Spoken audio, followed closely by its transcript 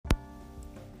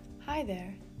Hi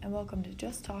there, and welcome to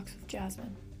Just Talks with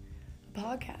Jasmine, a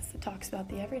podcast that talks about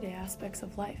the everyday aspects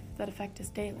of life that affect us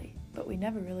daily, but we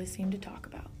never really seem to talk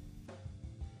about.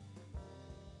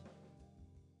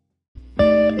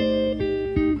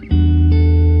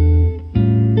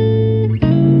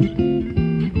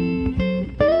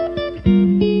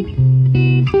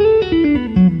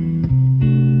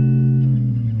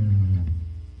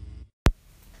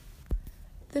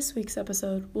 This week's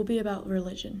episode will be about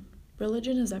religion.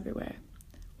 Religion is everywhere.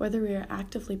 Whether we are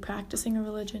actively practicing a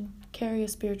religion, carry a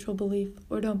spiritual belief,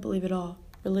 or don't believe at all,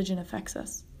 religion affects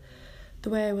us.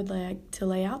 The way I would like to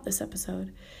lay out this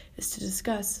episode is to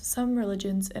discuss some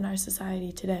religions in our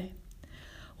society today.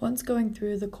 Once going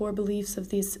through the core beliefs of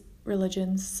these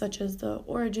religions, such as the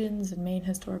origins and main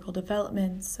historical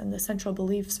developments and the central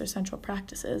beliefs or central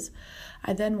practices,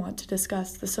 I then want to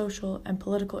discuss the social and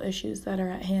political issues that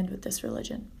are at hand with this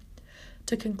religion.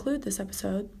 To conclude this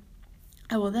episode,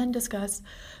 I will then discuss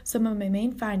some of my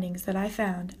main findings that I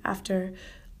found after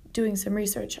doing some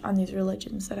research on these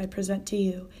religions that I present to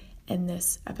you in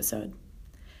this episode.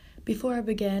 Before I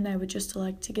begin, I would just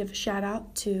like to give a shout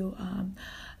out to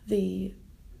the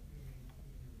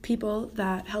people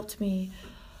that helped me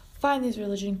find these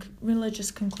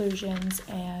religious conclusions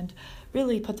and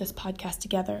really put this podcast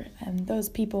together. And those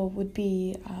people would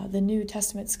be the New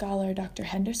Testament scholar, Dr.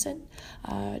 Henderson.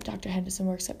 Dr. Henderson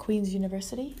works at Queen's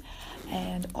University.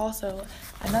 And also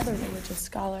another religious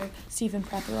scholar, Stephen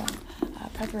Prothero.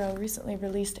 Prothero recently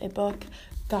released a book,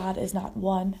 God is Not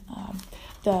One.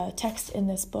 The text in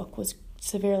this book was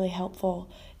severely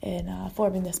helpful in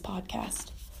forming this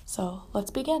podcast. So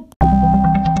let's begin.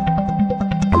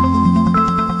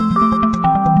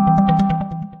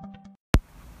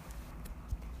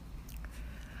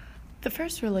 The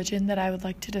first religion that I would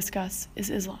like to discuss is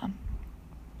Islam.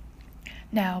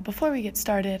 Now, before we get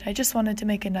started, I just wanted to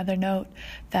make another note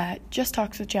that Just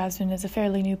Talks with Jasmine is a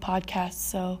fairly new podcast,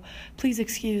 so please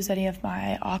excuse any of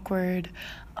my awkward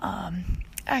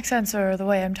accents or the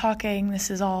way I'm talking.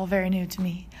 This is all very new to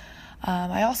me.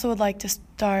 I also would like to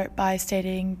start by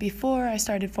stating, before I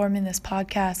started forming this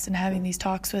podcast and having these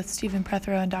talks with Stephen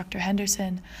Prothero and Dr.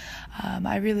 Henderson,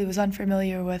 I really was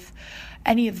unfamiliar with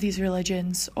any of these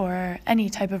religions or any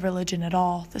type of religion at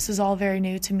all. This is all very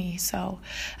new to me, so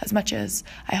as much as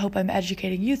I hope I'm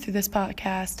educating you through this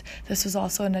podcast, this was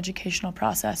also an educational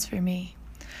process for me.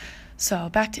 So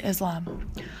back to Islam.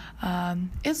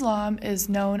 Islam is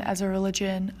known as a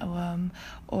religion,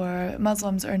 or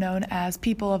Muslims are known as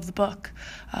people of the book,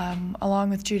 along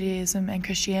with Judaism and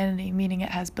Christianity, meaning it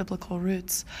has biblical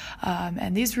roots.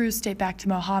 And these roots date back to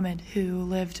Muhammad, who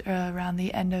lived around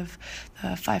the end of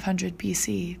 500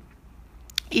 BCE.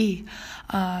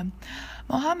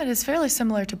 Muhammad is fairly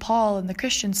similar to Paul in the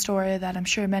Christian story that I'm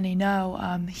sure many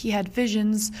know. He had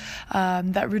visions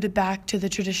that rooted back to the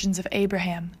traditions of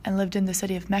Abraham and lived in the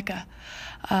city of Mecca.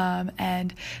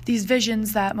 And these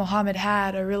visions that Muhammad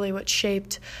had are really what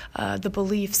shaped the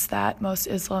beliefs that most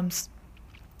Muslims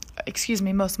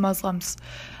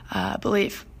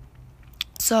believe.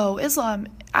 So Islam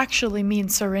actually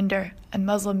means surrender, and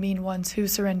Muslim mean ones who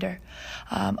surrender.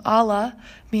 Allah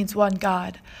means one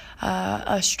God.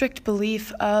 A strict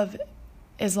belief of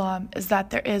Islam is that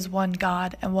there is one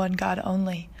God and one God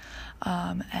only.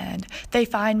 And they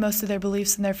find most of their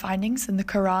beliefs and their findings in the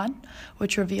Quran,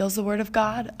 which reveals the word of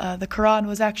God. The Quran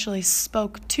was actually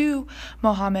spoke to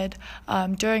Muhammad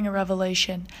during a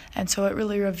revelation, and so it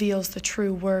really reveals the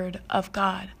true word of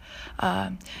God.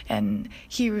 And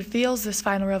he reveals this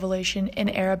final revelation in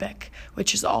Arabic,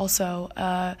 which is also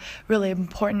a really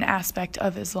important aspect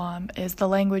of Islam, is the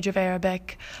language of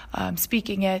Arabic,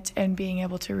 speaking it and being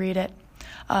able to read it.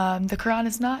 The Quran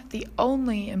is not the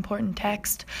only important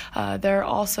text. There are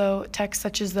also texts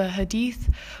such as the Hadith,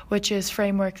 which is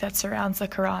framework that surrounds the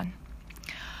Quran.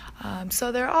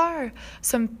 So there are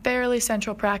some fairly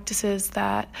central practices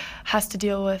that has to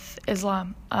deal with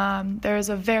Islam. There is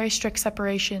a very strict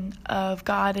separation of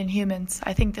God and humans.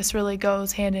 I think this really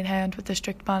goes hand in hand with the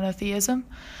strict monotheism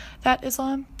that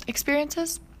Islam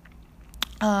experiences.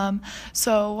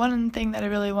 So one thing that I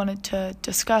really wanted to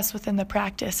discuss within the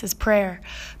practice is prayer.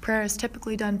 Prayer is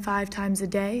typically done 5 times a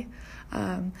day.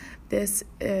 This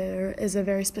is a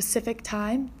very specific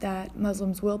time that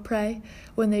Muslims will pray.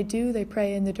 When they do, they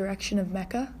pray in the direction of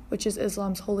Mecca, which is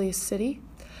Islam's holiest city.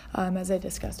 As I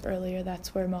discussed earlier,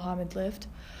 that's where Muhammad lived.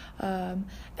 And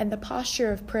the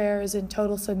posture of prayer is in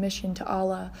total submission to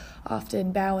Allah,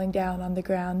 often bowing down on the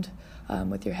ground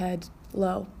with your head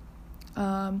low.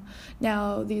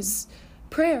 Now, these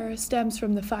Prayer stems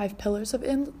from the 5 pillars of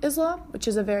Islam, which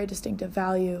is a very distinctive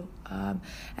value.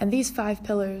 And these 5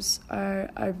 pillars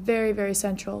are very, very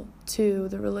central to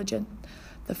the religion.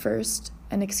 The first,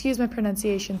 and excuse my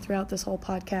pronunciation throughout this whole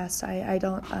podcast,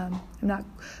 I'm not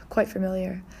quite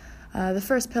familiar. The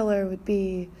first pillar would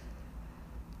be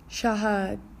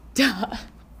Shahada.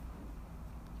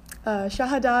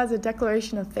 Shahada is a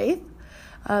declaration of faith.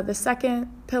 The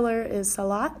second pillar is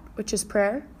Salat, which is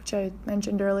prayer, which I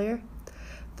mentioned earlier.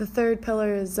 The third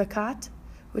pillar is Zakat,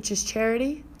 which is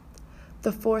charity.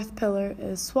 The fourth pillar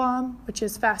is Swam, which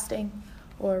is fasting,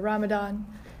 or Ramadan.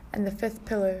 And the fifth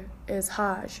pillar is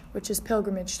Hajj, which is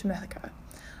pilgrimage to Mecca.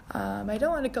 I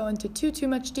don't want to go into too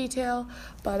much detail,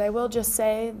 but I will just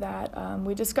say that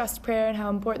we discussed prayer and how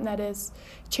important that is.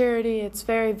 Charity, it's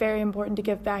very, very important to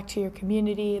give back to your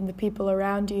community and the people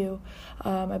around you.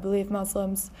 I believe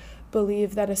Muslims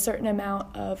believe that a certain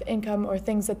amount of income or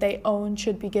things that they own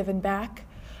should be given back.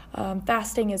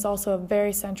 Fasting is also a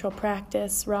very central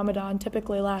practice. Ramadan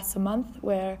typically lasts a month,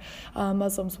 where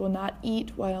Muslims will not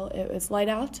eat while it is light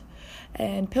out.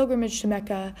 And pilgrimage to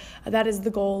Mecca, that is the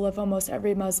goal of almost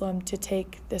every Muslim, to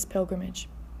take this pilgrimage.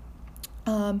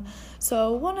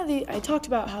 So I talked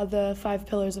about how the 5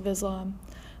 pillars of Islam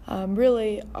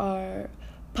really are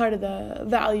part of the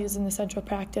values in the central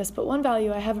practice, but one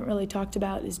value I haven't really talked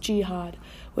about is jihad,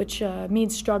 which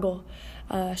means struggle.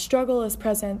 Struggle is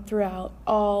present throughout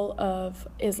all of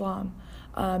Islam.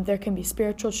 There can be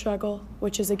spiritual struggle,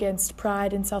 which is against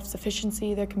pride and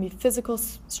self-sufficiency. There can be physical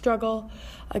struggle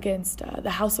against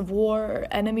the house of war or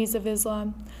enemies of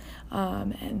Islam.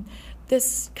 And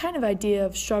this kind of idea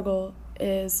of struggle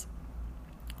is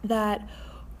that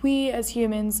we as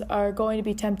humans are going to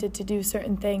be tempted to do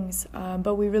certain things,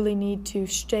 but we really need to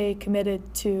stay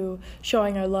committed to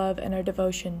showing our love and our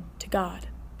devotion to God.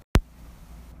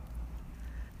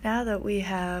 Now that we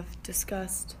have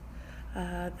discussed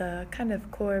the kind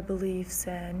of core beliefs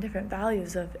and different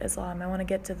values of Islam, I want to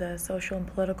get to the social and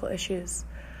political issues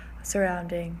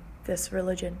surrounding this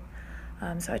religion.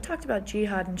 So I talked about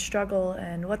jihad and struggle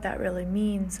and what that really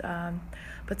means,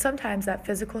 but sometimes that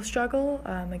physical struggle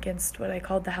against what I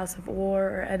called the house of war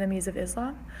or enemies of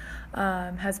Islam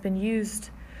has been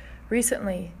used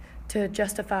recently to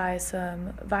justify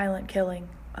some violent killing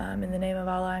in the name of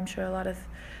Allah. I'm sure a lot of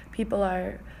people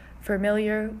are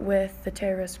familiar with the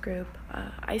terrorist group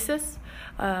ISIS.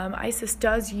 ISIS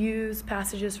does use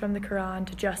passages from the Quran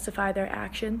to justify their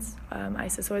actions,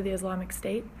 ISIS or the Islamic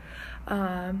State.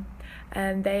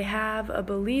 And they have a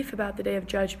belief about the Day of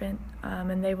Judgment,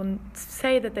 and they will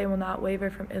say that they will not waver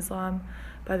from Islam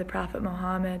by the Prophet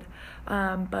Muhammad.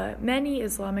 But many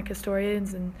Islamic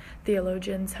historians and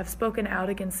theologians have spoken out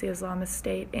against the Islamist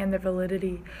State and their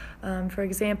validity. For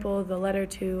example, the letter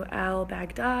to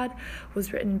al-Baghdad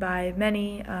was written by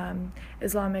many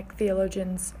Islamic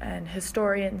theologians and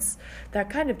historians that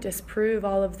kind of disprove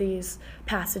all of these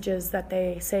passages that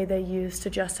they say they use to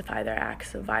justify their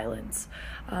acts of violence.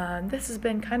 This has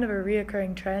been kind of a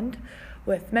reoccurring trend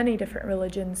with many different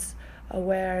religions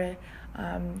where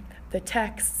the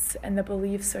texts and the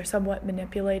beliefs are somewhat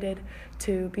manipulated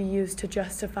to be used to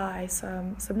justify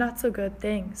some not so good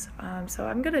things. So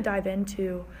I'm going to dive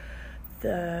into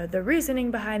the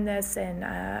reasoning behind this,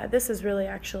 and this is really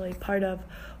actually part of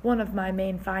one of my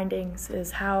main findings,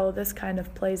 is how this kind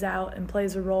of plays out and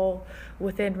plays a role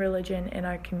within religion in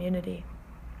our community.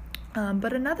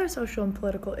 But another social and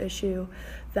political issue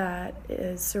that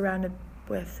is surrounded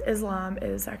with Islam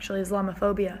is actually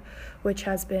Islamophobia, which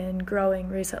has been growing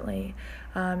recently,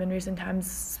 in recent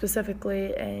times,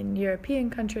 specifically in European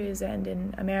countries and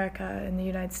in America, in the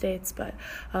United States, but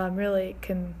really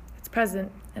it's present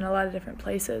in a lot of different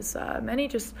places. Many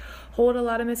just hold a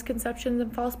lot of misconceptions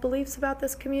and false beliefs about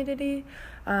this community.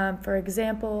 For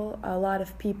example, a lot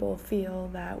of people feel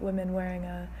that women wearing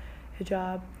a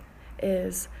hijab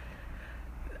is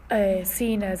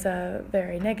seen as a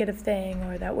very negative thing,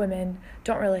 or that women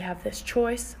don't really have this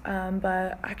choice,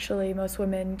 but actually most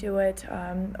women do it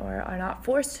or are not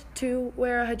forced to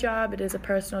wear a hijab. It is a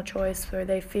personal choice where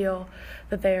they feel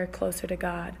that they are closer to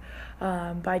God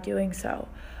by doing so.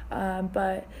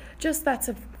 But just that's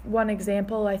one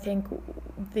example. I think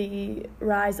the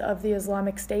rise of the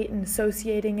Islamic State and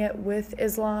associating it with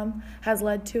Islam has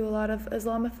led to a lot of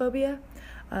Islamophobia.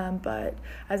 But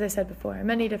as I said before,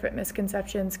 many different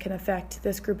misconceptions can affect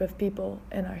this group of people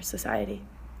in our society.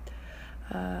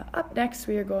 Up next,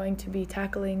 we are going to be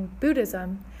tackling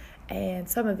Buddhism and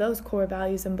some of those core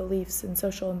values and beliefs and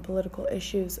social and political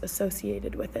issues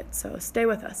associated with it. So stay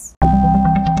with us.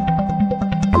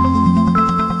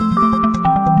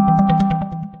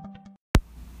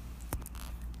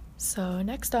 So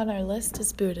next on our list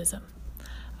is Buddhism.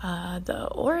 The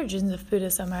origins of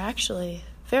Buddhism are actually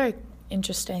very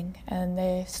interesting, and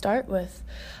they start with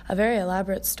a very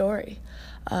elaborate story.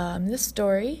 This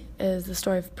story is the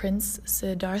story of Prince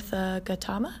Siddhartha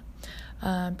Gautama.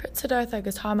 Prince Siddhartha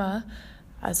Gautama,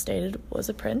 as stated, was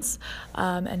a prince,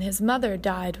 and his mother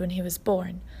died when he was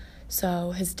born.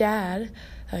 So his dad,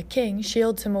 king,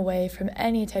 shields him away from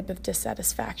any type of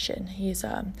dissatisfaction. He's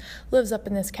lives up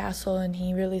in this castle, and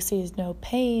he really sees no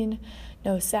pain,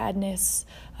 no sadness,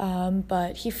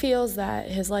 but he feels that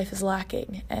his life is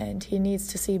lacking, and he needs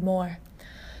to see more.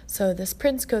 So this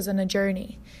prince goes on a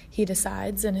journey. He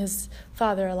decides, and his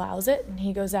father allows it, and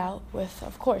he goes out with,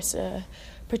 of course,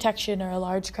 protection or a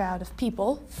large crowd of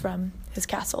people from his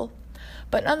castle.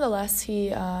 But nonetheless,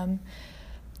 he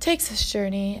takes this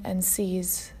journey and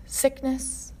sees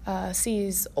sickness,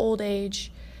 sees old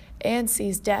age, and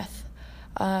sees death.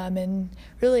 And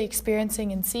really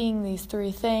experiencing and seeing these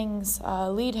three things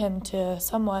lead him to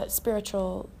somewhat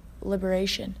spiritual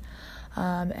liberation.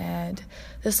 And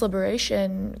this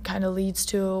liberation kind of leads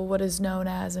to what is known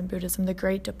as, in Buddhism, the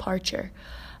Great Departure.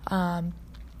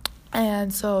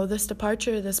 And so this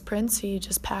departure, this prince, he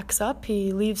just packs up,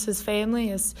 he leaves his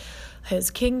family,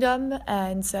 his kingdom,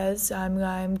 and says,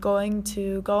 I'm going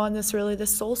to go on this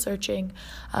soul-searching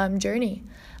journey.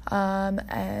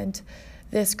 And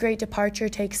this great departure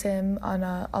takes him on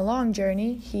a long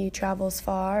journey. He travels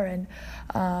far, and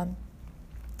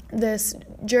this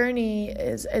journey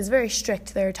is very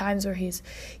strict. There are times where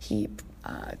he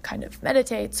kind of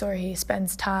meditates, or he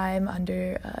spends time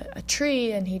under a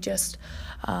tree, and he just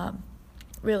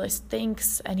really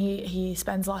thinks, and he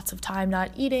spends lots of time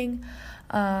not eating.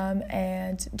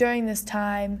 And during this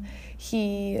time,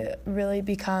 he really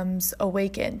becomes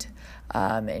awakened,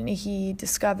 and he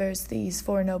discovers these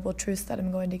Four Noble Truths that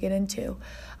I'm going to get into.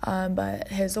 But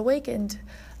his awakened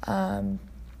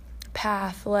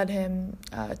path led him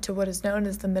to what is known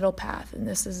as the middle path, and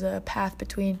this is a path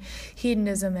between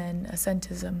hedonism and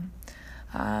ascetism.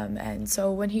 And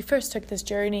so when he first took this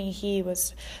journey, he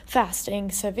was fasting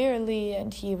severely,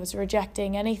 and he was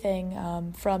rejecting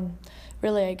anything from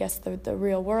really, I guess, the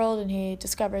real world, and he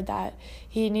discovered that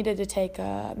he needed to take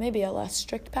maybe a less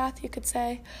strict path, you could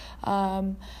say.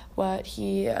 What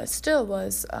he still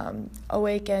was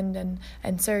awakened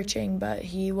and searching, but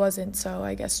he wasn't so,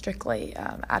 I guess, strictly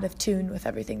out of tune with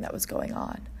everything that was going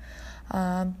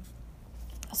on.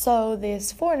 So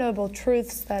these Four Noble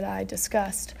Truths that I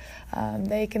discussed,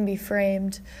 they can be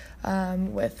framed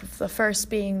with the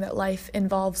first being that life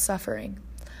involves suffering.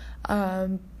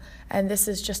 And this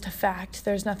is just a fact.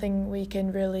 There's nothing we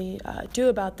can really do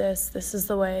about this. This is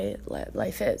the way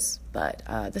life is. But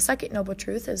the second noble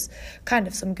truth is kind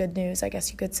of some good news, I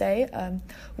guess you could say.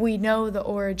 We know the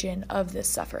origin of this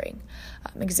suffering.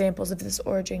 Examples of this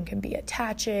origin can be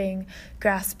attaching,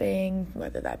 grasping,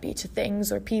 whether that be to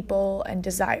things or people, and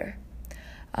desire.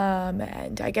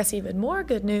 And I guess even more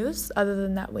good news, other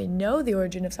than that we know the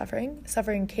origin of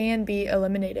suffering can be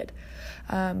eliminated.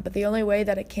 But the only way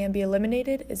that it can be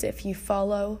eliminated is if you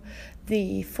follow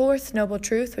the fourth noble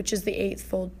truth, which is the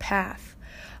eightfold path.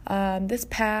 This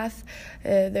path,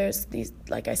 there's these,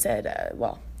 like I said,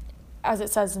 as it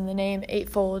says in the name,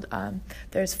 eightfold,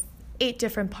 there's 8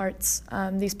 different parts.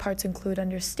 These parts include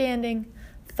understanding,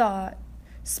 thought,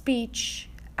 speech,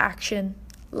 action,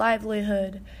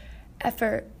 livelihood,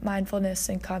 effort, mindfulness,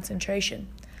 and concentration.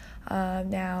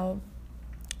 Now,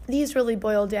 these really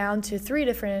boil down to 3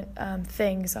 different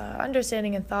things.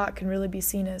 Understanding and thought can really be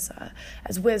seen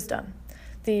as wisdom.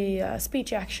 The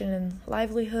speech, action, and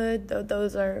livelihood,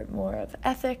 those are more of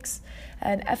ethics,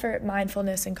 and effort,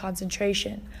 mindfulness, and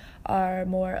concentration are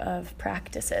more of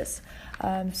practices.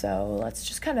 So let's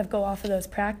just kind of go off of those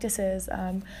practices.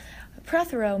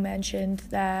 Prothero mentioned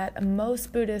that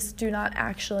most Buddhists do not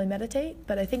actually meditate,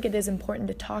 but I think it is important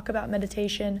to talk about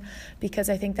meditation because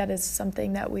I think that is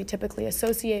something that we typically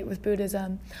associate with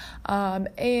Buddhism,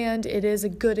 and it is a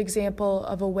good example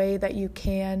of a way that you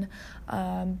can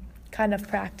kind of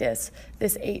practice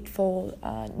this eightfold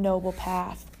noble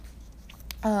path.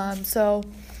 So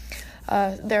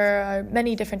there are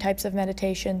many different types of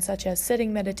meditation, such as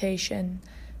sitting meditation,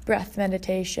 breath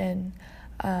meditation,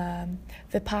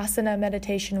 Vipassana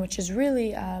meditation, which is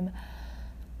really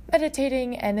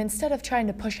meditating, and instead of trying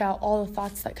to push out all the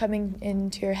thoughts that come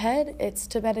into your head, it's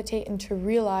to meditate and to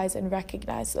realize and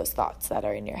recognize those thoughts that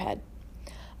are in your head.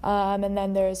 And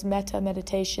then there's metta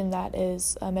meditation, that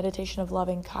is a meditation of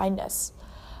loving kindness.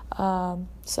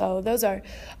 So those are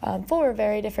 4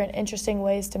 very different, interesting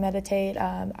ways to meditate.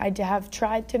 I have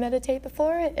tried to meditate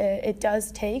before. It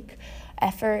does take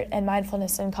effort and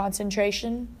mindfulness and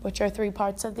concentration, which are 3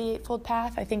 parts of the Eightfold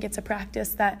Path. I think it's a practice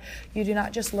that you do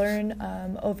not just learn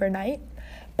overnight,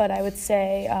 but I would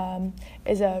say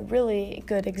is a really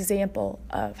good example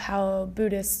of how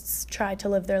Buddhists try to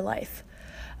live their life.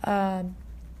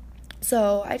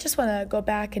 So I just want to go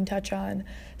back and touch on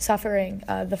suffering,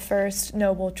 the first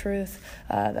noble truth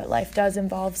that life does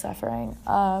involve suffering.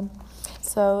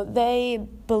 So they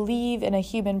believe in a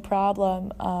human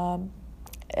problem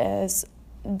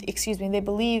they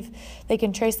believe they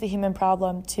can trace the human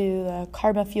problem to the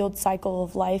karma-fueled cycle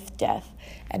of life, death,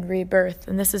 and rebirth,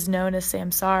 and this is known as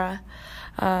samsara.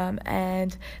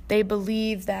 And they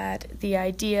believe that the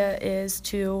idea is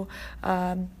to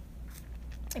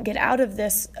get out of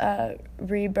this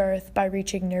rebirth by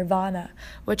reaching nirvana,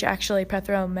 which actually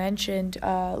Pethro mentioned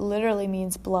literally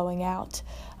means blowing out,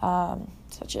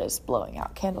 such as blowing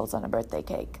out candles on a birthday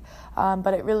cake.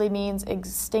 But it really means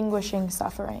extinguishing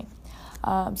suffering.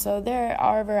 So there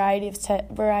are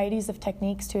varieties of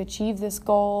techniques to achieve this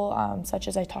goal, such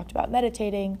as I talked about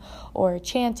meditating or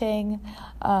chanting.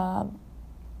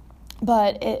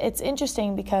 But it's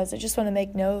interesting because I just want to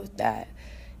make note that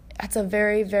that's a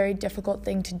very, very difficult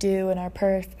thing to do in our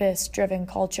purpose-driven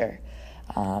culture.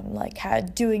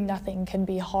 Doing nothing can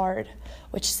be hard,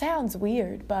 which sounds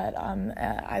weird, but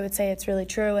I would say it's really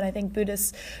true. And I think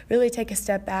Buddhists really take a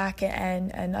step back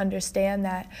and understand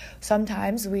that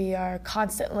sometimes we are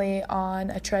constantly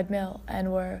on a treadmill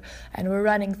and we're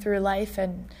running through life,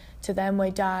 and to them we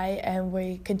die and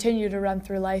we continue to run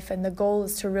through life, and the goal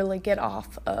is to really get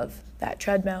off of that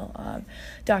treadmill.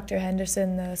 Dr.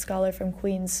 Henderson, the scholar from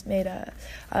Queens, made a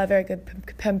very good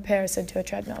comparison to a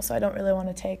treadmill, so I don't really want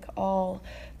to take all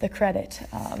the credit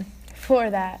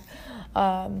for that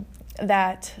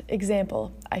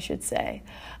example, I should say.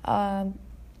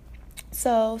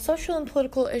 So social and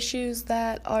political issues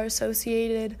that are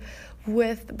associated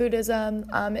with Buddhism,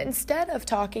 instead of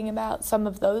talking about some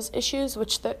of those issues,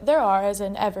 which there are, as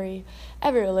in every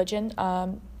religion,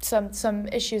 some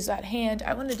issues at hand,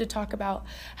 I wanted to talk about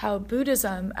how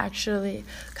Buddhism actually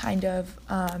kind of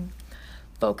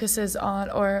focuses on,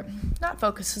 or not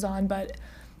focuses on, but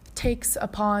takes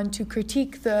upon to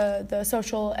critique the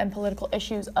social and political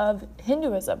issues of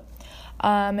Hinduism.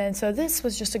 And so this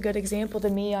was just a good example to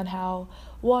me on how,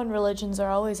 one, religions are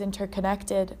always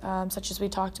interconnected, such as we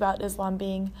talked about Islam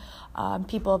being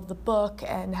people of the book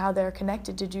and how they're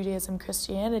connected to Judaism,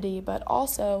 Christianity, but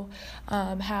also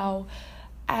how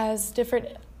as different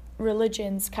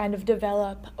religions kind of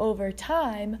develop over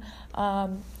time,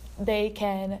 they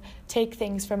can take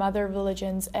things from other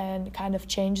religions and kind of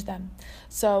change them.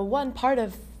 So one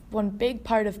big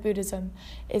part of Buddhism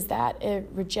is that it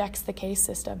rejects the caste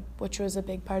system, which was a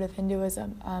big part of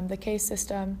Hinduism. The caste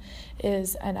system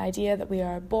is an idea that we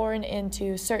are born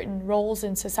into certain roles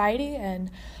in society,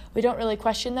 and we don't really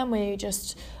question them. We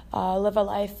just live a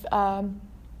life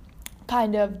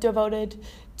kind of devoted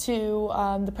to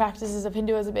the practices of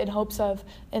Hinduism in hopes of,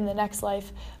 in the next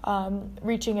life,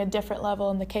 reaching a different level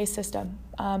in the caste system.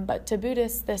 But to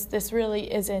Buddhists, this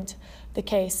really isn't the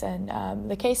case,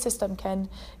 and the caste system can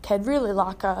really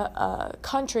lock a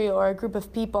country or a group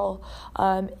of people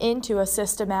into a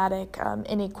systematic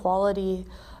inequality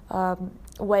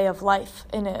way of life,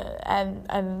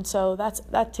 and so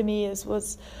that to me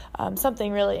was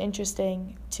something really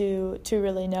interesting to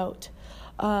really note.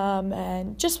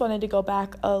 And just wanted to go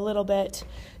back a little bit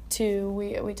to,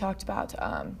 we talked about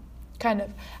kind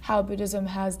of how Buddhism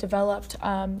has developed.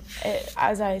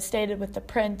 As I stated with the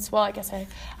prince, well, I guess I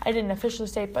didn't officially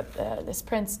state, but this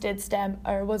prince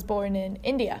was born in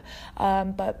India.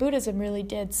 But Buddhism really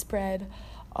did spread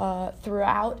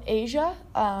throughout Asia.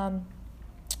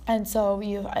 And so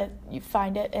you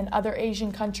find it in other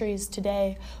Asian countries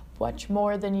today much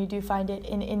more than you do find it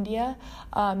in India.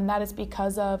 That is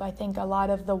because of, I think, a lot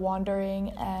of the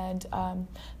wandering and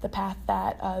the path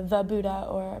that the Buddha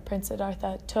or Prince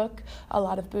Siddhartha took. A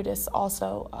lot of Buddhists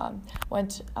also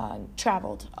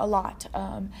traveled a lot.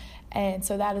 And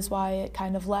so that is why it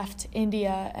kind of left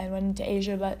India and went into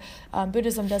Asia. But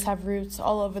Buddhism does have roots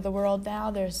all over the world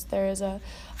now. There is a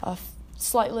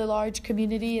slightly large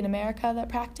community in America that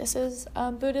practices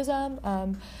Buddhism.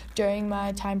 During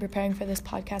my time preparing for this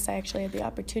podcast, I actually had the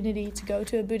opportunity to go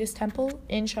to a Buddhist temple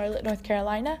in Charlotte, North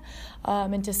Carolina,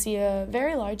 and to see a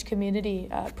very large community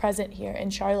present here in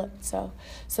Charlotte. So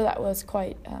that was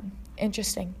quite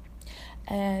interesting.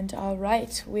 And all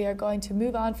right, we are going to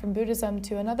move on from Buddhism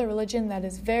to another religion that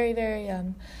is very, very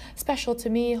special to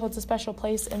me, holds a special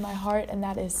place in my heart, and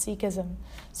that is Sikhism.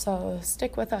 So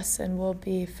stick with us, and we'll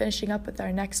be finishing up with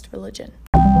our next religion.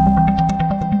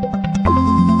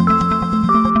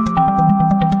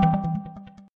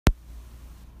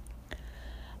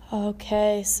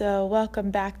 Okay, so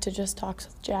welcome back to Just Talks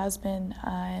with Jasmine.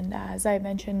 And as I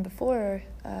mentioned before,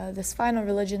 this final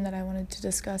religion that I wanted to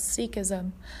discuss,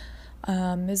 Sikhism,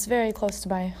 is very close to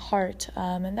my heart.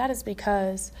 And that is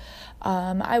because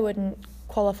I wouldn't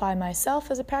qualify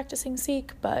myself as a practicing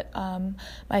Sikh, but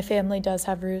my family does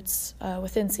have roots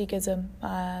within Sikhism.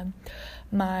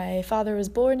 My father was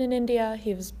born in India.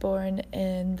 He was born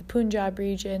in the Punjab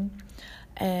region.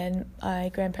 And my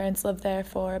grandparents lived there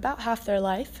for about half their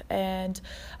life. And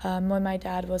when my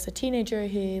dad was a teenager,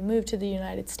 he moved to the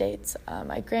United States.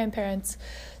 My grandparents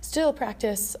still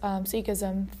practice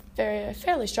Sikhism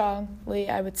fairly strongly,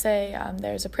 I would say.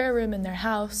 There's a prayer room in their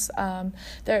house.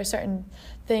 There are certain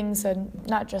things, and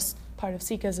not just part of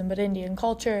Sikhism, but Indian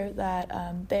culture that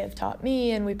they have taught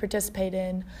me and we participate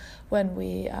in when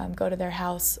we go to their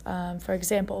house. For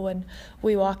example, when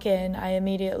we walk in, I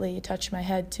immediately touch my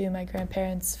head to my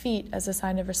grandparents' feet as a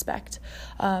sign of respect.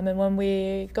 And when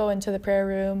we go into the prayer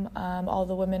room, all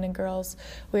the women and girls,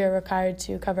 we are required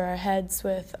to cover our heads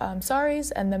with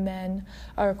saris, and the men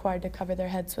are required to cover their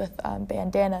heads with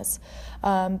bandanas.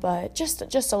 But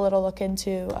just a little look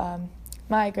into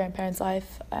my grandparents'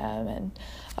 life and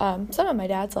some of my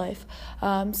dad's life.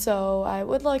 So I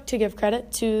would like to give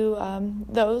credit to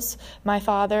those, my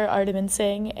father, Ardaman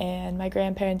Singh, and my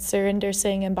grandparents, Surinder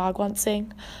Singh and Bhagwant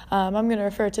Singh. I'm going to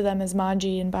refer to them as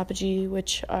Manji and Babaji,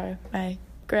 which are my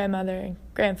grandmother and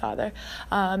grandfather,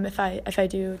 if I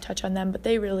do touch on them. But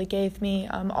they really gave me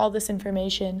all this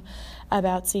information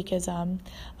about Sikhism,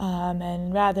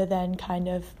 and rather than kind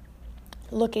of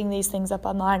looking these things up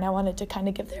online, I wanted to kind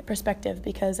of give their perspective,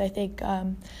 because I think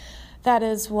that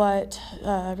is what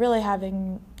really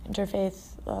having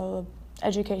interfaith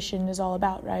education is all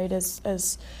about, right?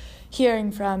 Is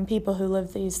hearing from people who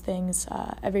live these things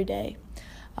every day.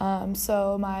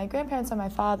 So my grandparents and my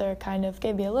father kind of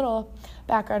gave me a little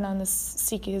background on the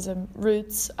Sikhism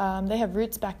roots. They have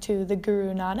roots back to the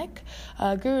Guru Nanak.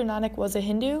 Guru Nanak was a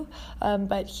Hindu,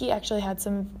 but he actually had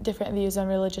some different views on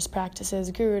religious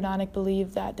practices. Guru Nanak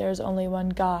believed that there's only one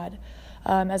God,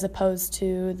 as opposed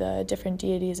to the different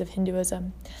deities of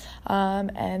Hinduism.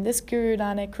 And this Guru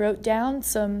Nanak wrote down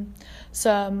some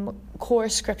core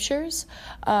scriptures,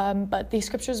 but these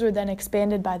scriptures were then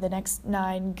expanded by the next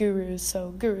 9 gurus. So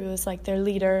guru is like their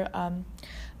leader.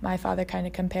 My father kind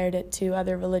of compared it to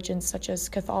other religions, such as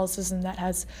Catholicism, that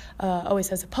has always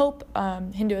has a pope.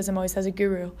 Hinduism always has a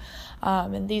guru.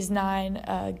 And these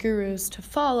 9 gurus to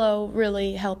follow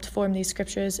really helped form these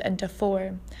scriptures and to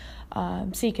form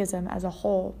Sikhism as a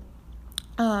whole.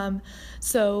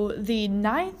 So the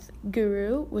 9th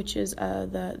guru, which is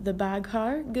the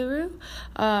Baghar guru,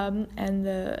 and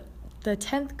the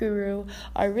 10th guru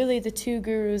are really the 2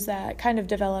 gurus that kind of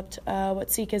developed what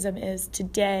Sikhism is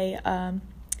today.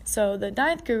 So the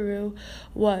 9th guru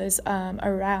was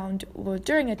around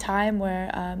during a time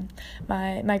where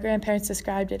my grandparents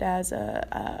described it as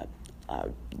a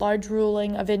large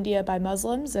ruling of India by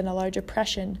Muslims and a large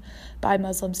oppression by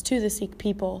Muslims to the Sikh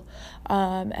people.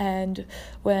 And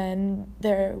when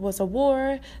there was a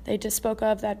war, they just spoke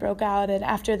of, that broke out, and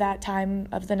after that time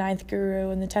of the 9th guru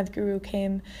and the 10th guru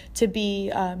came to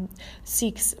be,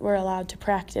 Sikhs were allowed to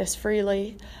practice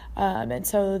freely, and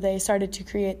so they started to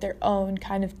create their own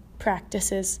kind of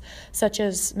practices, such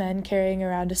as men carrying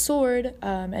around a sword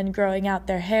and growing out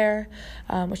their hair,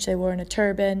 which they wore in a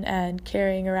turban, and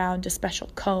carrying around a special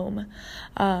comb.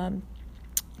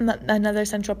 Another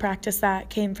central practice that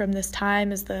came from this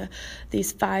time is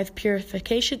these 5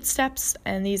 purification steps,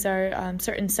 and these are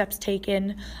certain steps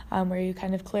taken where you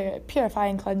kind of purify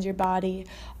and cleanse your body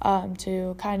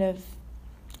to kind of,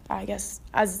 I guess,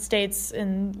 as it states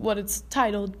in what it's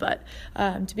titled, but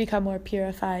to become more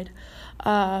purified.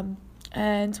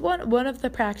 And one of the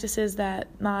practices that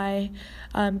my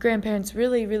grandparents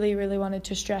really wanted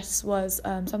to stress was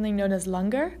something known as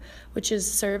langar, which is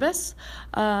service.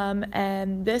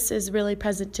 And this is really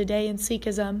present today in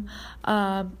Sikhism.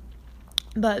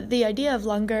 But the idea of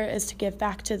langar is to give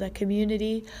back to the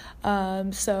community.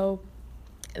 So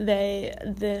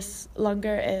this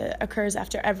langar occurs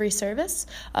after every service,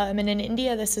 and in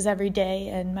India this is every day,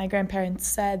 and my grandparents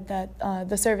said that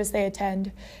the service they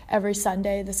attend every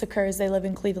Sunday. This occurs, they live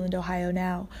in Cleveland, Ohio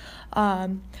now,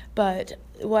 but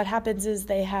what happens is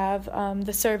they have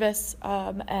the service,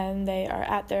 and they are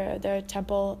at their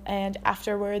temple, and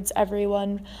afterwards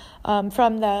everyone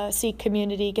from the Sikh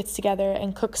community gets together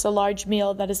and cooks a large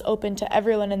meal that is open to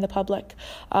everyone in the public.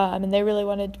 And they really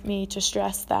wanted me to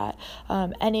stress that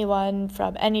anyone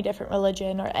from any different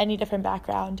religion or any different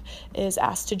background is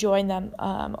asked to join them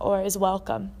or is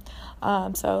welcome.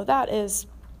 So that is,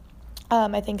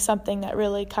 I think, something that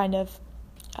really kind of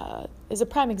is a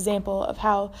prime example of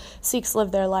how Sikhs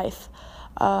live their life.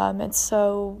 And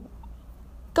so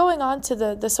going on to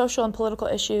the social and political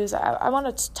issues, I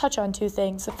want to touch on two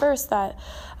things. The first, that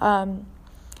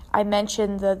I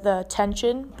mentioned the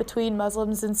tension between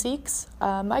Muslims and Sikhs.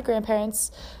 My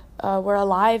grandparents were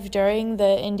alive during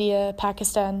the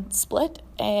India-Pakistan split,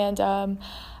 and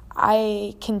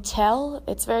I can tell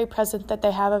it's very present that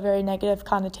they have a very negative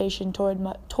connotation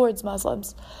towards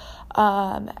Muslims.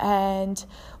 And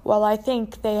while I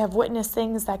think they have witnessed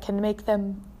things that can make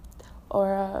them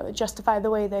or justify the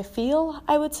way they feel,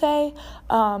 I would say,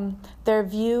 their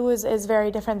view is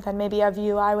very different than maybe a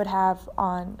view I would have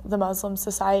on the Muslim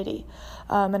society.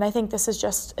 And I think this is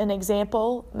just an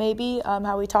example, maybe,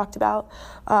 how I talked about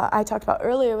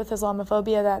earlier with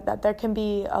Islamophobia, that there can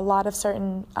be a lot of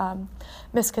certain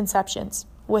misconceptions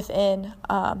within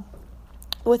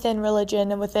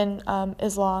religion and within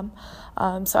Islam.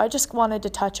 So I just wanted to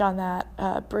touch on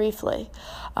that briefly.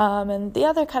 And the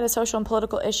other kind of social and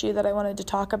political issue that I wanted to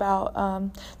talk about,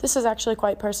 this is actually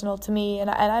quite personal to me, and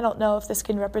I don't know if this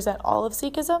can represent all of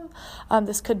Sikhism.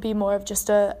 This could be more of just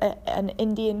an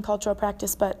Indian cultural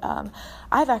practice, but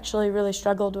I've actually really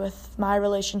struggled with my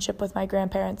relationship with my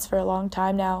grandparents for a long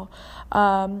time now.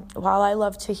 While I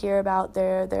love to hear about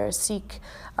their Sikh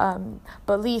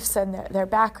beliefs and their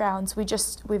backgrounds,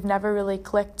 we've never really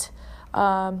clicked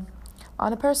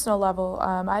on a personal level.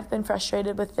 I've been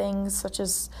frustrated with things such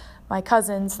as my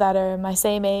cousins that are my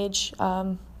same age,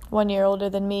 1 year older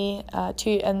than me,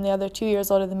 and the other 2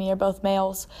 years older than me, are both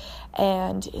males.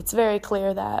 And it's very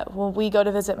clear that when we go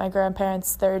to visit my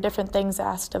grandparents, there are different things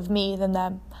asked of me than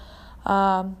them.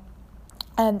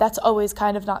 And that's always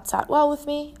kind of not sat well with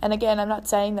me. And again, I'm not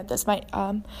saying that this might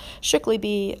strictly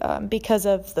be because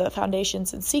of the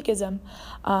foundations in Sikhism,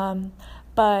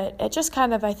 but it just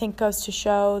kind of, I think, goes to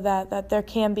show that there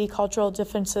can be cultural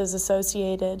differences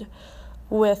associated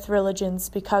with religions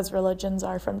because religions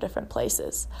are from different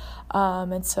places.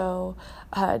 And so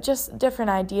just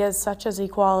different ideas such as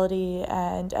equality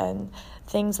and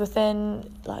things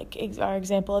within, like our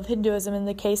example of Hinduism in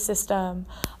the caste system,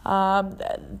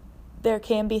 there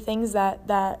can be things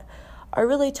that are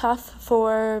really tough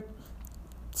for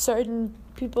certain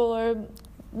people or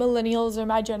millennials or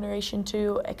my generation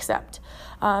to accept.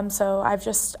 So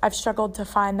I've struggled to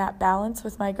find that balance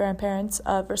with my grandparents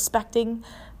of respecting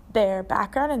their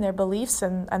background and their beliefs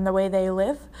and the way they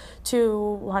live, to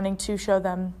wanting to show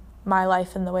them my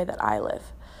life and the way that I live.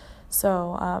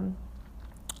 So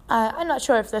I'm not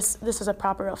sure if this is a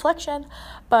proper reflection,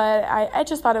 but I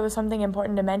just thought it was something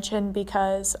important to mention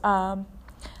because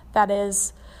that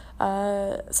is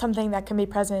something that can be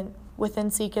present within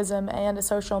Sikhism and a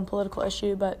social and political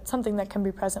issue, but something that can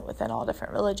be present within all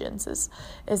different religions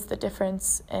is the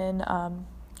difference in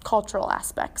cultural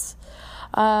aspects.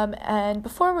 And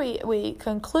before we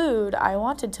conclude, I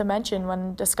wanted to mention,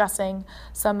 when discussing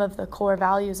some of the core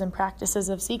values and practices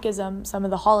of Sikhism, some of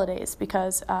the holidays,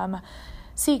 because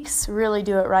Sikhs really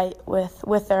do it right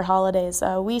with their holidays.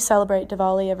 We celebrate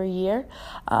Diwali every year.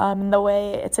 The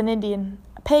way it's an Indian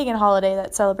pagan holiday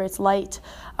that celebrates light,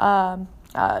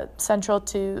 central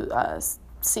to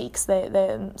Sikhs.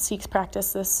 The Sikhs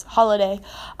practice this holiday.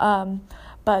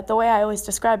 But the way I always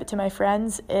describe it to my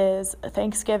friends is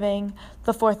Thanksgiving,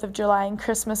 the 4th of July, and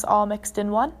Christmas all mixed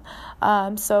in one.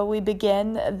 So we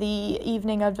begin the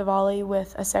evening of Diwali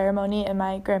with a ceremony in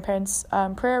my grandparents'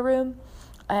 prayer room.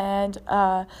 And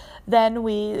then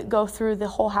we go through the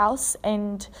whole house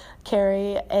and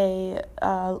carry a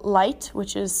light,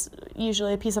 which is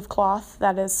usually a piece of cloth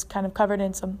that is kind of covered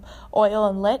in some oil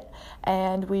and lit.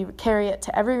 And we carry it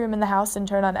to every room in the house and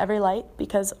turn on every light,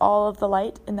 because all of the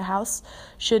light in the house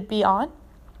should be on.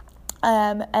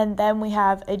 And then we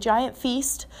have a giant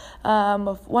feast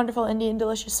of wonderful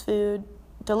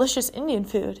delicious Indian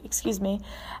food,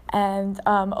 and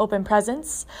open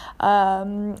presents.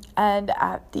 And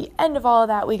at the end of all of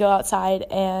that, we go outside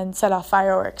and set off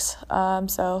fireworks.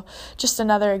 So just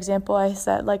another example,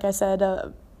 like I said,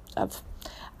 of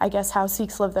I guess how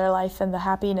Sikhs live their life and the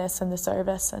happiness and the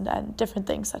service and different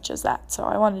things such as that. So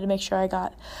I wanted to make sure I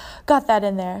got that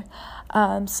in there.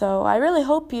 So I really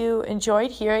hope you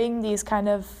enjoyed hearing these kind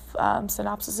of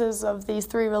synopsises of these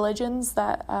four religions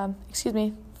that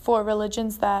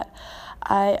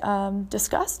I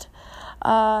discussed.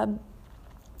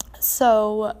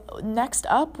 So next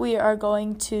up, we are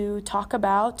going to talk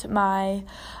about my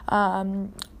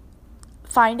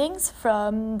findings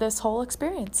from this whole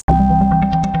experience.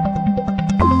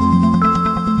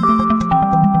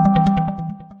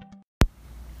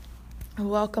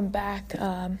 Welcome back.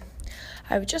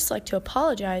 I would just like to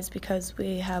apologize because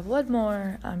we have one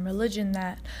more religion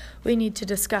that we need to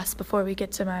discuss before we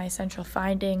get to my central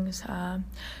findings.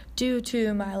 Due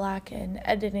to my lack in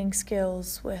editing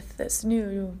skills with this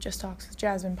new Just Talks with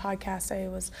Jasmine podcast, I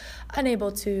was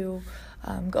unable to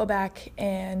go back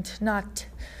and not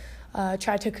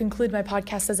try to conclude my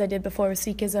podcast as I did before with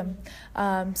Sikhism.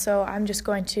 So I'm just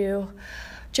going to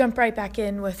jump right back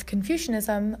in with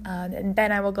Confucianism, and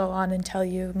then I will go on and tell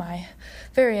you my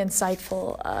very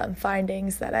insightful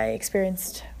findings that I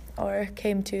experienced or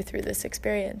came to through this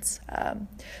experience.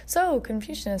 So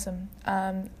Confucianism.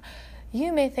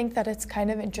 You may think that it's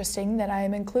kind of interesting that I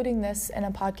am including this in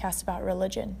a podcast about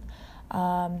religion.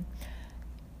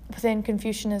 Within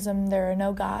Confucianism, there are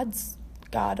no gods,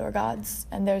 God or gods,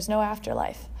 and there's no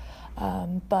afterlife.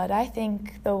 But I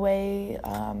think the way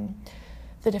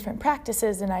the different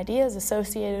practices and ideas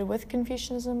associated with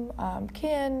Confucianism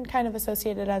can kind of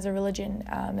associate it as a religion.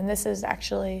 And this is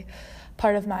actually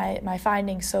part of my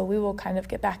findings, so we will kind of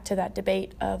get back to that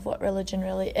debate of what religion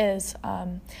really is.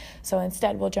 So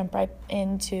instead, we'll jump right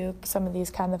into some of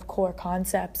these kind of core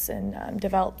concepts and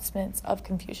developments of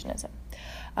Confucianism.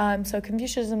 So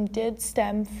Confucianism did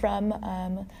stem from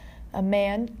a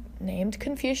man named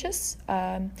Confucius,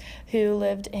 who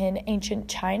lived in ancient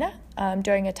China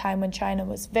during a time when China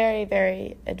was very,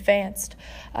 very advanced.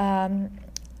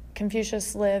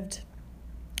 Confucius lived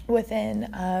within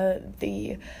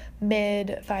the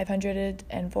mid 500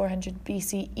 and 400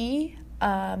 BCE,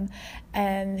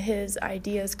 and his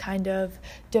ideas kind of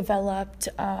developed.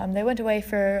 They went away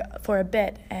for a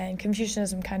bit, and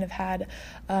Confucianism kind of had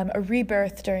a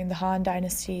rebirth during the Han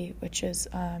Dynasty, which is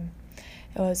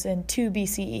it was in 2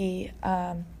 BCE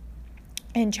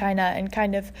in China, and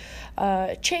kind of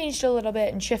changed a little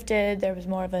bit and shifted. There was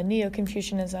more of a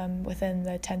Neo-Confucianism within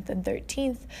the 10th and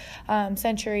 13th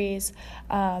centuries,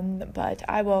 but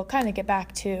I will kind of get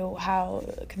back to how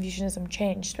Confucianism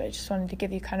changed. But I just wanted to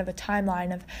give you kind of a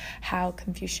timeline of how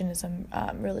Confucianism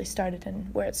really started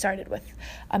and where it started, with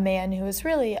a man who was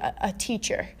really a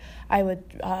teacher. I would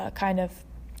kind of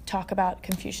talk about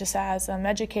Confucius as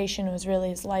education was really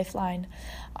his lifeline.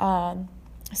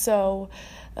 So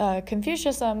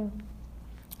Confucianism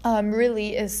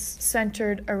really is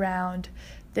centered around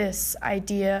this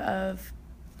idea of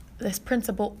this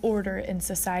principal order in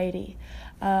society.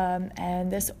 And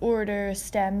this order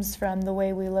stems from the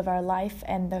way we live our life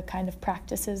and the kind of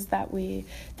practices that we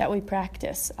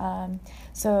practice.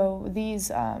 So these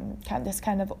this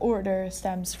kind of order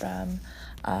stems from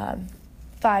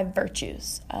 5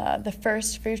 virtues. The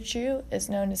first virtue is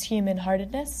known as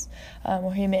human-heartedness,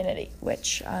 or humanity,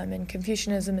 which in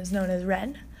Confucianism is known as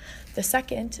Ren. The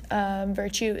second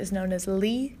virtue is known as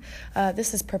Li.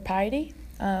 This is propriety,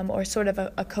 or sort of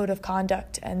a code of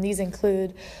conduct, and these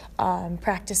include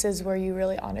practices where you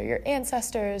really honor your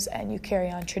ancestors and you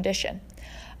carry on tradition.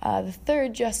 The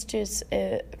third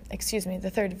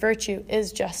virtue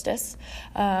is justice,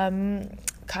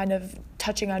 kind of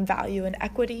touching on value and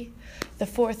equity. The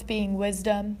fourth being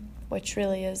wisdom, which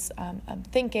really is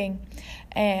thinking,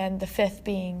 and the fifth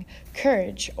being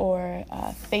courage or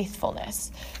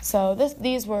faithfulness. So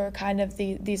these were kind of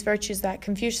these virtues that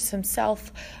Confucius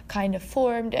himself kind of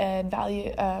formed and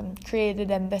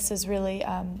created, and this is really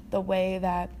the way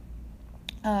that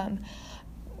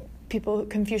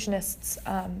Confucianists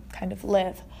kind of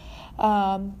live.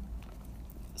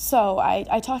 So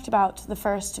I talked about the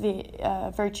first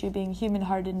virtue being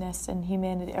human-heartedness and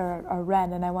humanity, or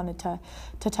Ren, and I wanted to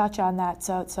touch on that.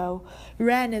 So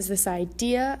Ren is this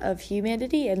idea of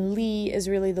humanity, and Li is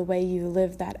really the way you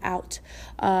live that out.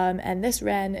 And this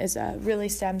Ren is really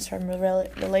stems from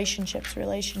relationships.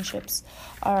 Relationships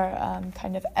are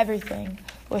kind of everything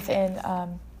within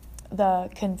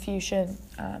the Confucius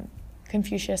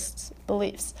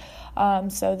beliefs.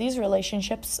 So these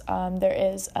relationships,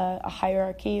 there is a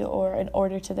hierarchy or an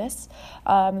order to this.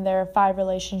 There are 5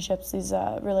 relationships. These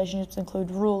relationships include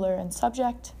ruler and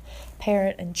subject,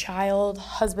 parent and child,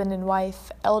 husband and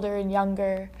wife, elder and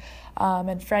younger,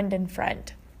 and friend and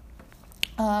friend.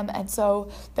 And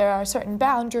so there are certain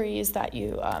boundaries that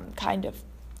you kind of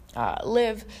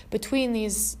live between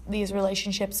these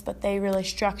relationships, but they really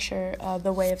structure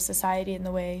the way of society and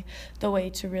the way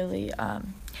to really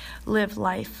live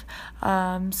life.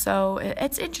 So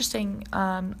it's interesting,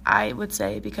 I would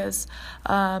say, because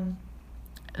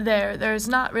there's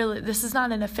not really, this is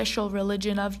not an official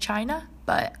religion of China,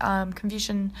 but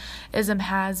Confucianism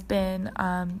has been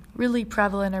really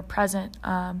prevalent or present,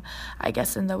 I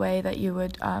guess, in the way that you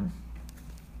would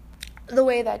the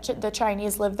way that the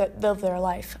Chinese live their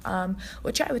life,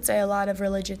 which I would say a lot of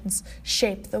religions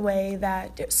shape the way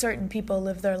that certain people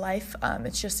live their life.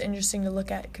 It's just interesting to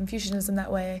look at Confucianism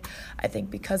that way, I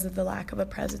think, because of the lack of a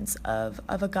presence of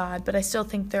a God. But I still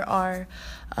think there are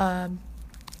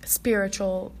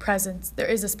spiritual presence. There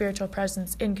is a spiritual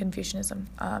presence in Confucianism,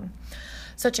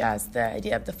 such as the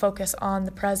idea of the focus on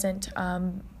the present,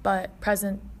 but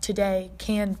present today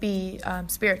can be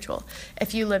spiritual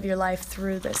if you live your life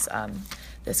through this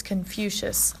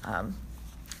Confucius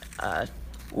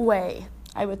way,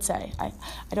 I would say. I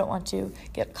don't want to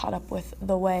get caught up with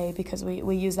the way, because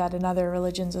we use that in other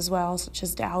religions as well, such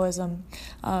as Taoism,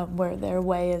 where their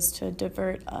way is to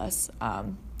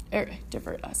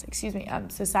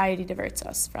society diverts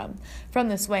us from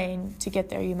this way, and to get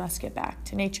there you must get back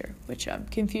to nature, which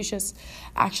Confucius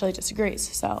actually disagrees.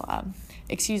 So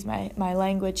excuse my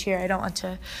language here. I don't want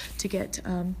to get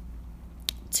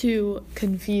too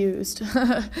confused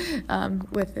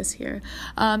with this here.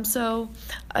 So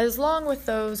as long with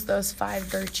those 5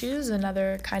 virtues,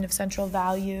 another kind of central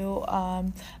value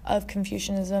of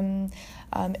Confucianism,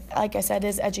 like I said,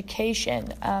 is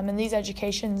education. And these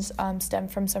educations stem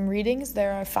from some readings.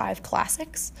 There are 5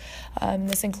 classics.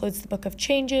 This includes the Book of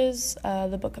Changes,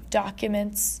 the Book of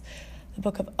Documents, the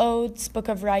Book of Odes, Book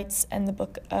of Rites, and the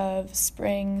Book of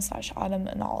Spring/Autumn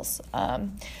Annals.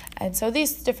 And so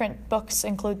these different books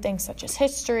include things such as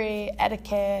history,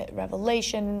 etiquette,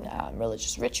 revelation,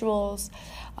 religious rituals,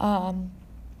 and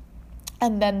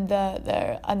then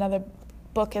another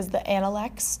book is the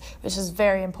Analects, which is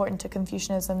very important to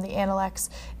Confucianism. The Analects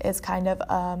is kind of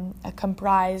a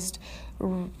comprised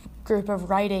group of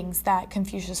writings that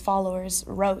Confucius followers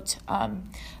wrote,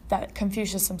 that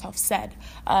Confucius himself said.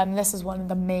 This is one of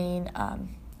the main,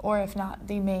 or if not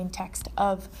the main text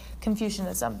of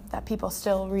Confucianism that people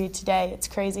still read today. It's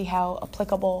crazy how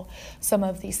applicable some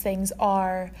of these things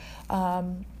are,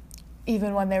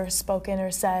 even when they were spoken or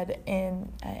said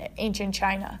in ancient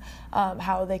China,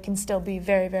 how they can still be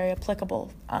very, very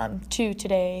applicable to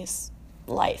today's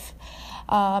life.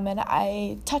 And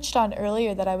I touched on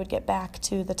earlier that I would get back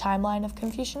to the timeline of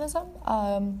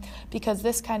Confucianism, because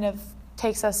this kind of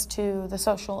takes us to the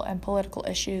social and political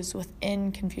issues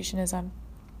within Confucianism.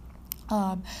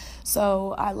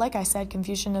 So, like I said,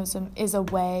 Confucianism is a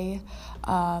way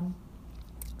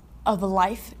of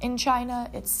life in China.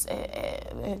 It's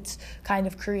kind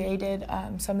of created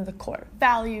some of the core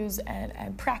values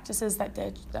and practices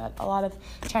that a lot of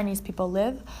Chinese people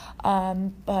live,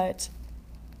 but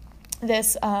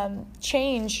this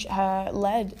change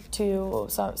led to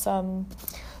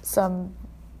some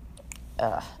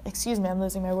excuse me, I'm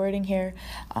losing my wording here,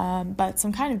 but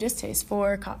some kind of distaste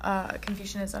for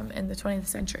Confucianism in the 20th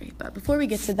century. But before we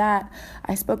get to that,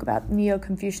 I spoke about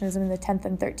Neo-Confucianism in the 10th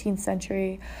and 13th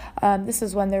century. This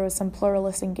is when there was some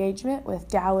pluralist engagement with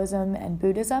Taoism and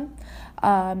Buddhism,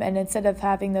 and instead of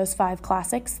having those 5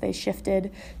 classics, they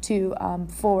shifted to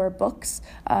 4 books,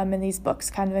 and these books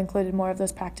kind of included more of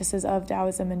those practices of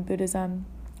Taoism and Buddhism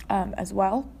as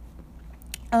well.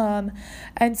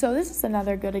 And so this is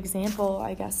another good example,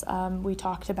 I guess. We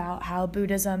talked about how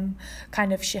Buddhism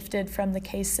kind of shifted from the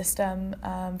caste system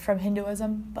from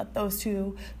Hinduism, but those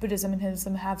two, Buddhism and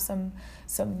Hinduism, have some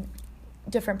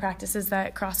different practices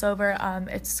that cross over.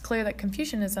 It's clear that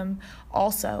Confucianism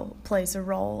also plays a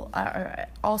role, or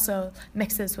also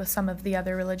mixes with some of the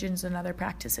other religions and other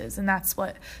practices, and that's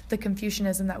what the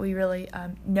Confucianism that we really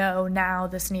know now,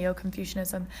 this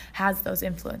Neo-Confucianism, has those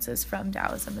influences from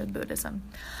Taoism and Buddhism.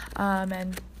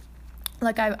 And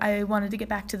like I wanted to get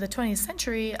back to the 20th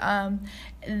century,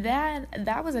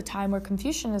 that was a time where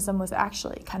Confucianism was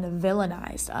actually kind of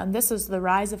villainized. This was the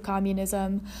rise of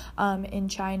communism in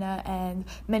China, and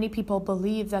many people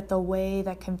believe that the way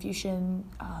that Confucianism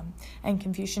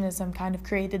kind of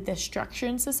created this structure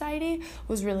in society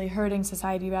was really hurting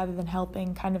society rather than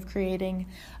helping, kind of creating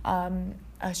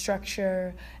a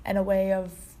structure and a way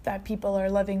of that people are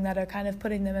living that are kind of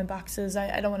putting them in boxes.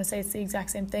 I don't want to say it's the exact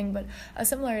same thing, but a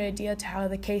similar idea to how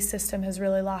the caste system has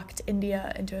really locked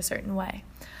India into a certain way.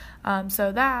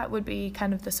 So that would be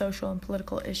kind of the social and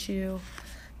political issue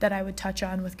that I would touch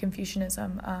on with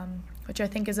Confucianism, which I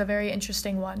think is a very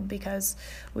interesting one, because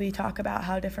we talk about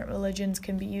how different religions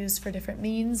can be used for different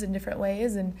means in different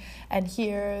ways, and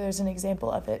here there's an example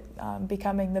of it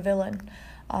becoming the villain.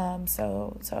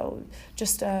 So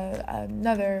just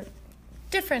another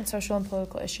different social and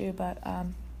political issue, but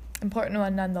important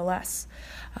one nonetheless.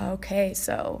 Okay,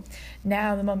 so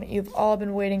now the moment you've all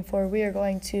been waiting for, we are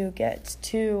going to get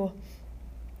to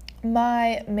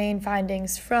my main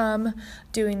findings from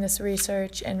doing this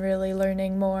research and really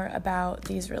learning more about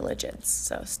these religions.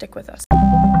 So stick with us.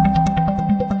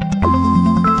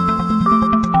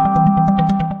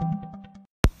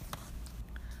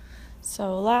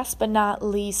 So last but not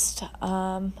least,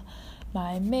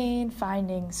 my main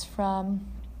findings from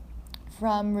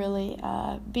really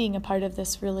being a part of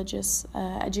this religious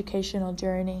educational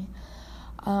journey.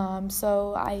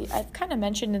 So I've kind of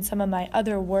mentioned in some of my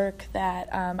other work that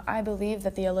I believe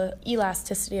that the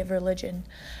elasticity of religion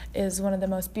is one of the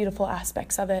most beautiful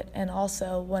aspects of it, and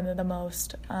also one of the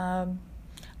most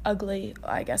ugly,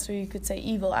 I guess, or you could say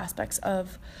evil aspects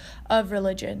of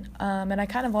religion. And I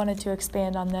kind of wanted to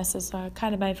expand on this as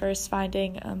kind of my first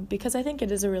finding, because I think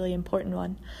it is a really important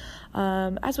one.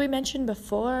 As we mentioned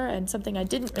before, and something I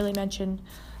didn't really mention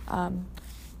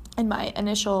in my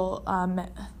initial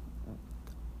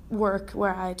work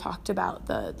where I talked about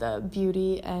the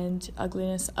beauty and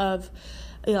ugliness of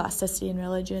elasticity in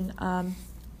religion.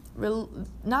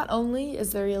 Not only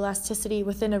is there elasticity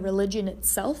within a religion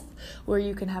itself, where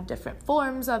you can have different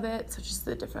forms of it, such as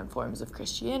the different forms of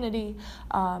Christianity,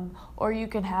 or you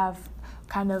can have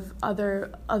kind of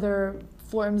other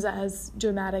forms as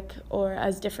dramatic or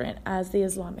as different as the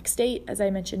Islamic State, as I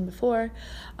mentioned before.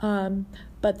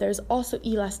 But there's also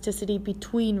elasticity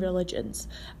between religions.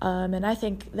 And I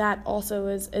think that also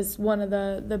is one of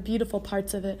the beautiful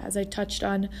parts of it, as I touched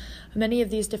on many of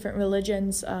these different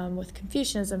religions, with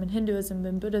Confucianism and Hinduism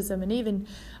and Buddhism and even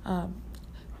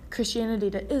Christianity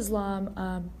to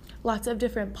Islam. Lots of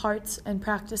different parts and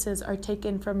practices are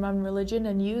taken from one religion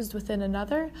and used within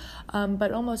another,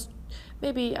 but almost,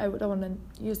 maybe I don't want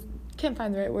to use, can't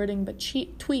find the right wording, but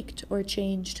tweaked or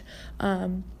changed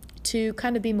to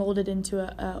kind of be molded into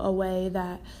a way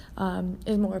that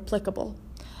is more applicable.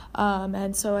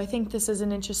 And so I think this is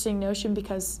an interesting notion,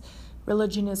 because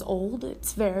religion is old.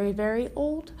 It's very, very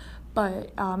old,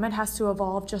 but it has to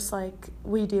evolve just like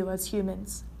we do as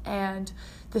humans. And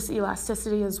this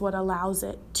elasticity is what allows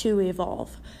it to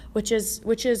evolve, which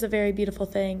is a very beautiful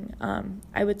thing,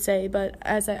 I would say. But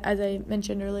as I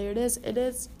mentioned earlier,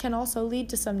 it can also lead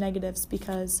to some negatives,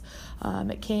 because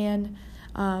it can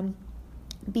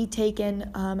be taken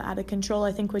out of control.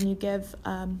 I think when you give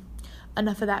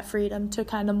enough of that freedom to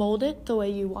kind of mold it the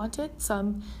way you want it,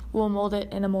 some will mold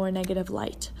it in a more negative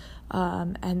light,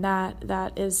 and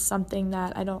that is something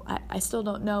that I still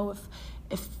don't know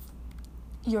if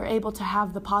you're able to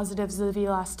have the positives of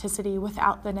elasticity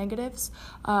without the negatives,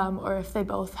 or if they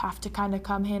both have to kind of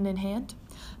come hand in hand.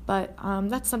 But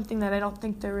that's something that I don't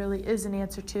think there really is an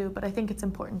answer to, but I think it's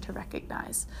important to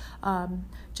recognize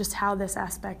just how this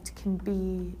aspect can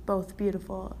be both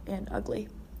beautiful and ugly.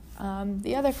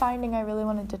 The other finding I really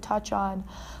wanted to touch on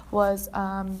was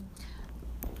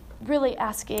really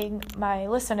asking my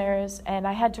listeners, and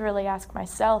I had to really ask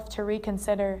myself to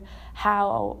reconsider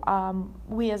how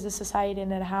we as a society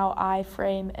and how I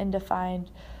frame and define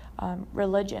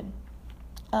religion.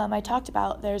 I talked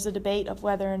about there's a debate of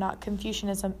whether or not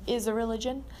Confucianism is a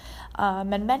religion,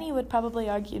 and many would probably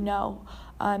argue no.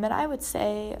 And I would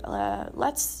say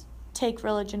let's take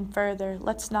religion further.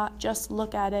 Let's not just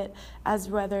look at it as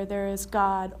whether there is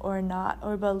God or not,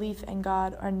 or belief in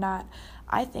God or not.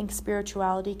 I think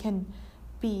spirituality can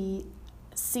be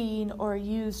seen or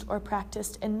used or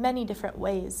practiced in many different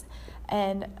ways.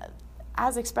 And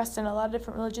as expressed in a lot of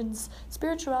different religions,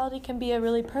 spirituality can be a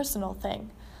really personal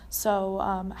thing. So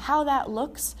how that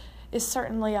looks is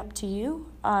certainly up to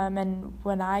you. And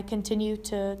when I continue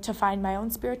to find my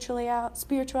own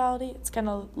spirituality, it's going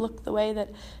to look the way that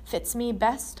fits me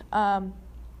best.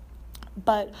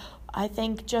 But I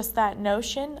think just that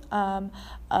notion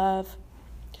of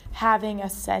having a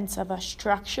sense of a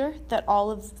structure that all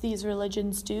of these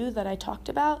religions do that I talked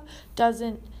about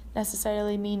doesn't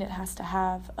necessarily mean it has to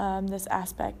have this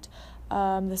aspect,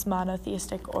 this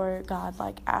monotheistic or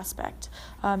godlike aspect.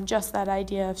 Just that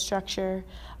idea of structure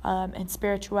and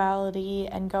spirituality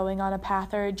and going on a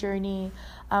path or a journey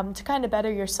to kind of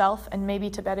better yourself and maybe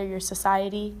to better your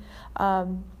society.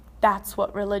 That's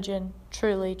what religion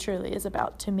truly, truly is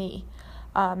about to me.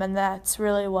 And that's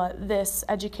really what this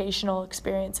educational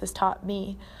experience has taught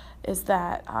me, is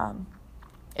that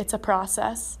it's a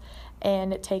process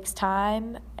and it takes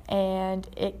time, and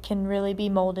it can really be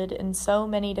molded in so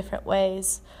many different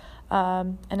ways.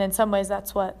 And in some ways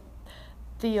that's what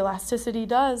the elasticity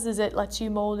does, is it lets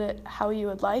you mold it how you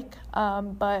would like.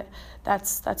 But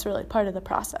that's really part of the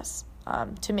process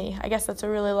to me. I guess that's a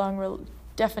really long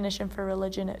definition for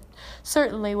religion. It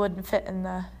certainly wouldn't fit in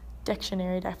the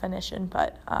dictionary definition,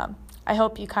 but I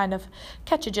hope you kind of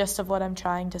catch a gist of what I'm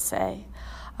trying to say.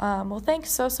 Well, thanks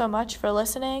so much for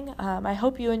listening. I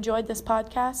hope you enjoyed this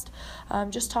podcast.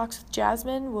 Just Talks with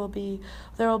Jasmine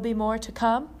there will be more to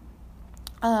come.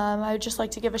 I would just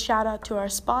like to give a shout out to our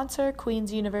sponsor,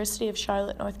 Queen's University of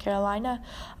Charlotte, North Carolina.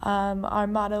 Our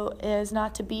motto is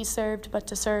not to be served, but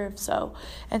to serve. So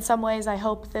in some ways, I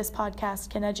hope this podcast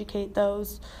can educate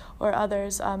those or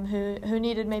others who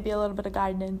needed maybe a little bit of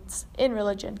guidance in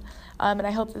religion. And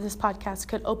I hope that this podcast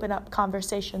could open up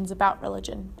conversations about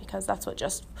religion, because that's what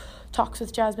Just Talks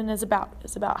with Jasmine is about.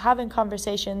 It's about having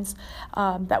conversations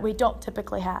that we don't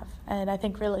typically have. And I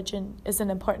think religion is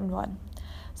an important one.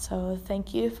 So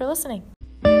thank you for listening.